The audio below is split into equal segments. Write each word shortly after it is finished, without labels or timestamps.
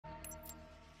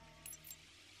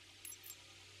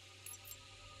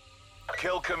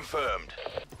Kill confirmed.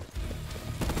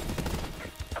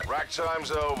 Rack time's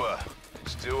over.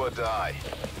 It's do or die.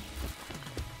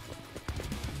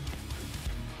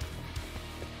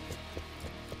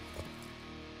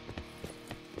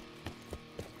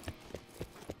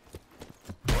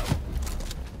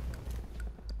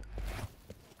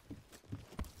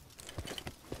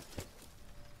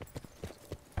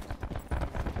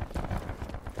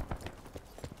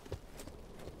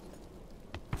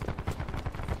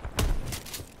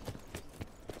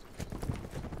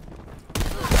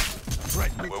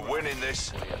 We're winning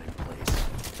this.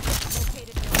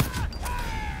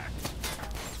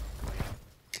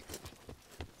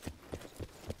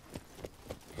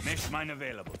 Mesh mine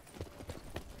available.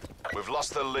 We've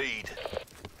lost the lead.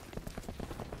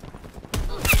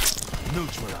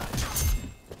 Neutralized.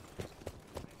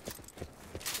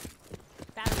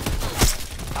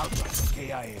 Outright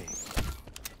KIA.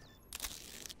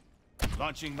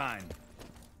 Launching mine.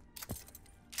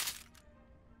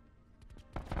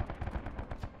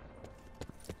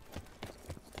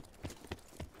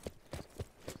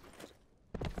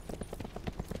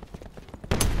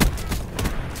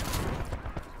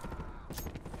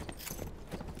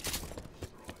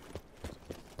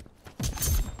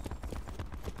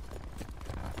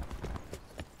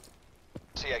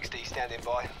 CXD standing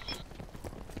by.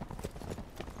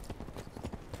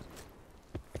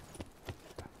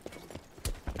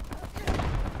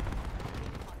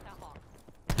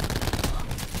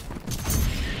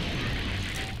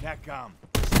 TACCOM.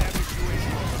 Establish UAV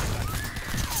oversight.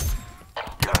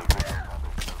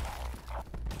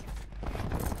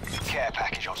 Care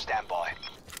package on standby.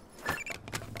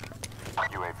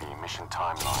 UAV mission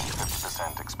timeline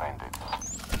 50% expended.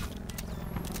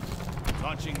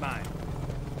 Launching mine.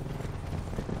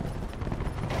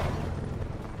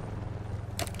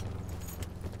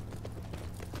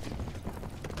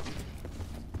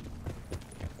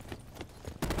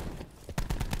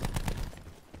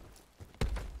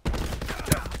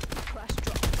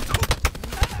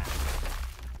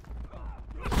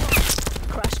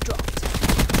 Crash dropped.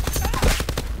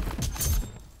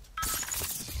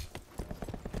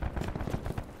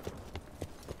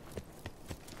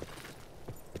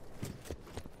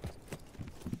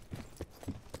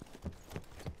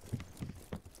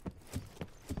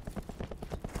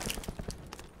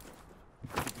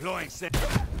 Deploying set.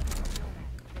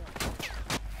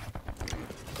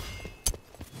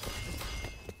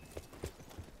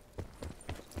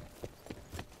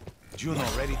 Juno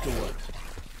ready to work.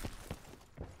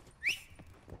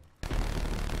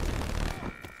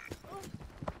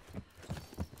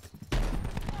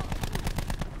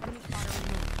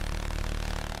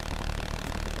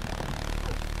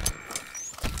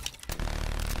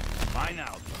 Mine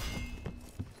out.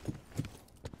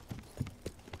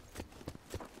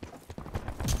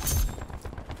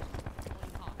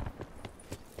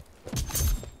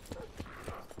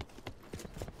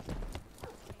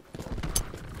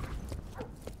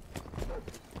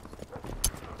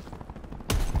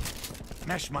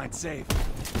 Mesh mine safe.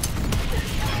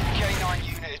 K9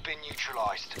 unit has been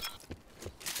neutralized.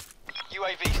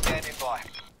 UAV standing by.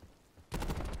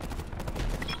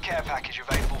 Care package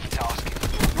available for tasking.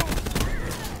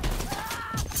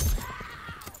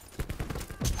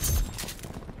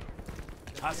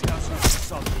 Hostiles are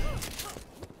assaulted.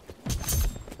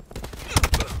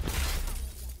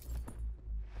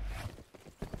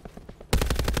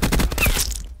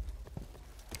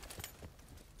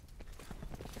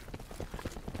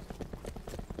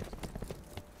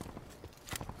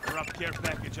 Corrupt care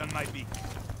package on my beat.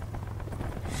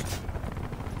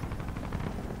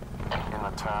 In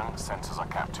return, sensors are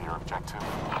capped to your objective.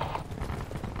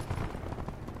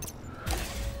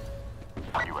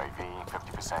 UAV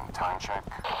 50% time check.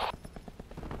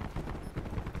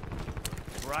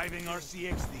 Driving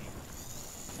RCXD.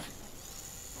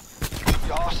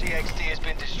 The RCXD has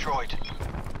been destroyed.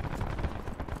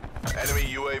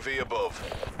 Enemy UAV above.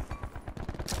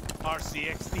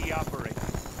 RCXD operating.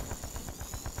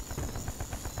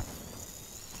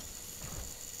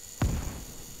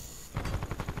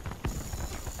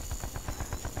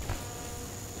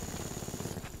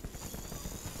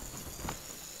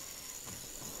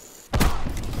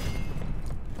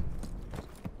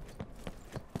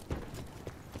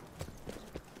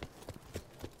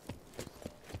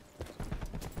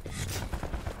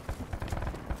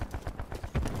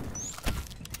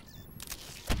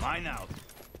 Mine out.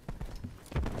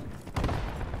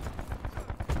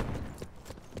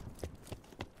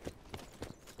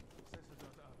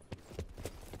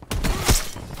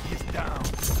 He's down.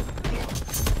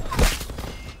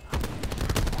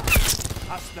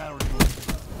 Hostile removed.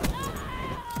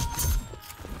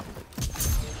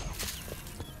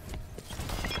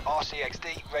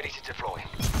 RCXD ready to deploy.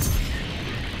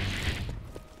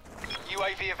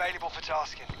 UAV available for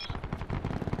tasking.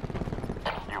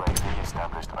 UAV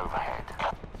established overhead.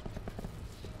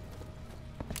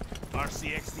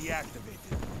 RCXD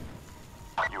activated.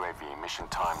 UAV mission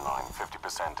timeline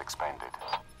 50% expended.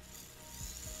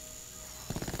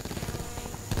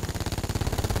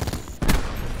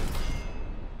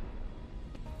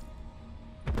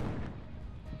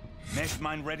 Mesh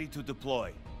mine ready to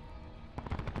deploy.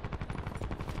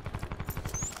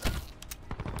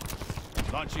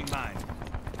 Launching mine.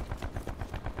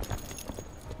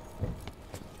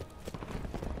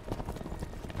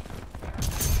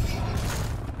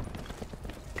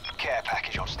 Care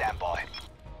package on standby.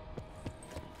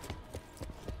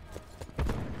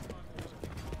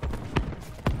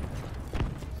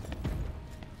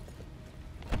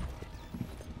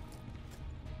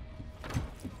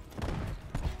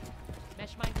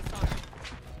 Mesh mine disarmed.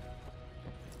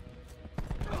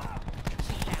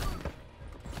 She's down.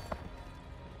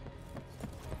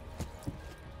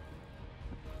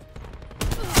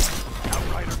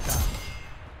 Outrider down.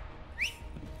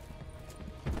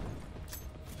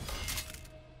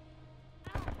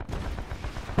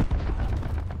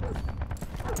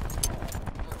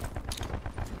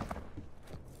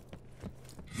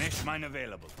 Mesh mine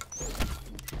available.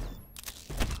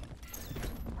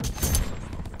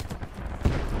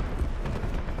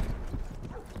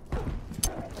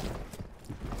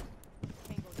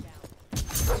 Tango down.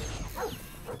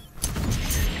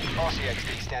 RCXD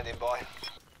standing by.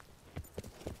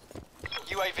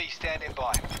 UAV standing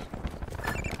by.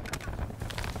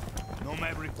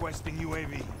 Nomad requesting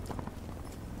UAV.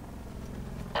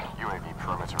 UAV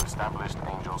perimeter established,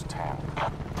 Angels 10.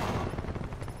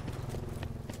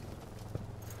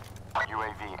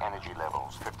 UAV energy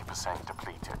levels 50%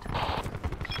 depleted.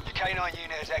 Your K9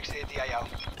 unit has exited the AO.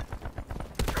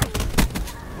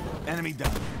 Enemy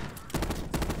down.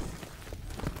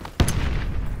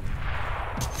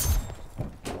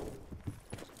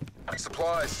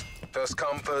 Supplies. First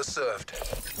come, first served.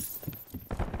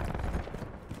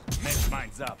 Mesh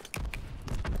mine's up.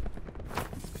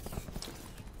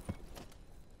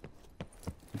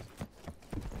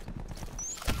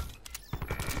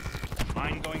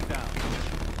 Mine going down.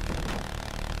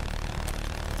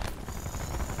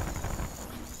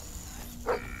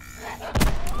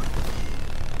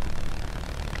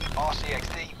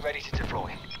 RCXD ready to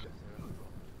deploy.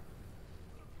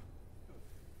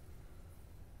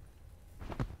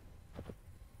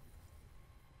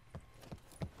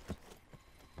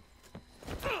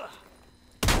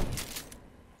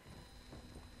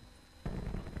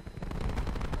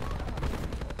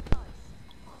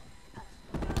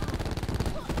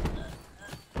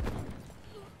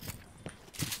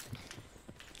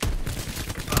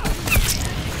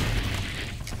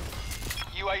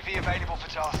 UAV available for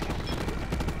tasking.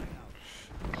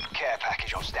 Care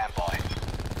package on standby.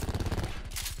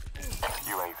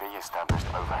 UAV established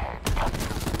overhead.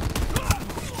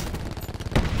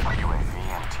 UAV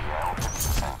MTL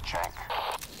 50% check.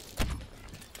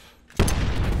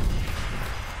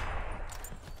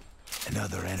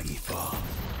 Another enemy fall.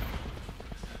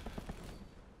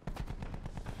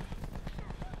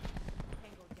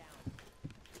 Tango down.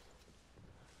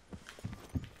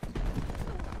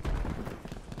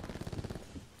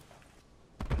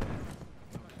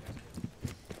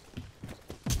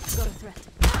 Got a threat.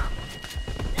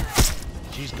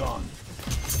 She's gone.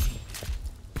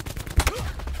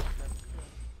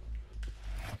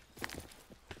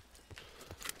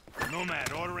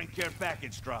 Nomad ordering care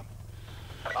package drop.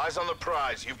 Eyes on the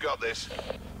prize. You've got this.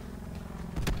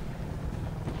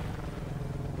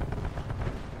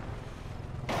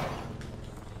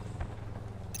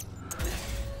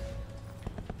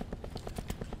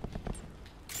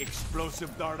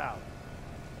 Explosive dart out.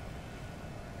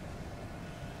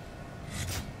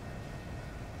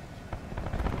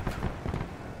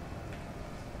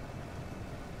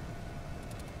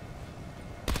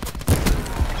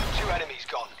 Two enemies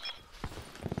gone.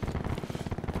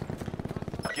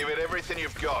 Give it everything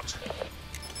you've got.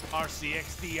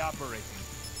 RCXD operating.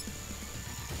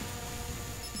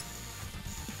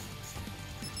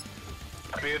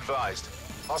 Be advised.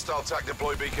 Hostile TAC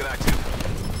deploy beacon active.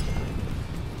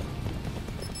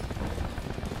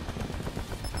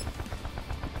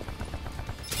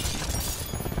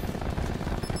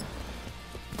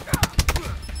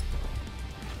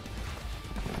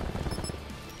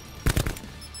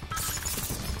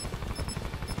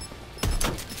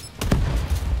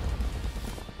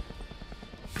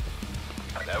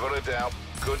 Never a doubt.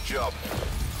 Good job.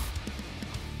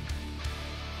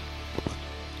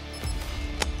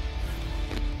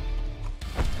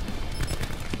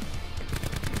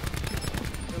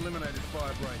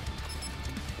 firebreak.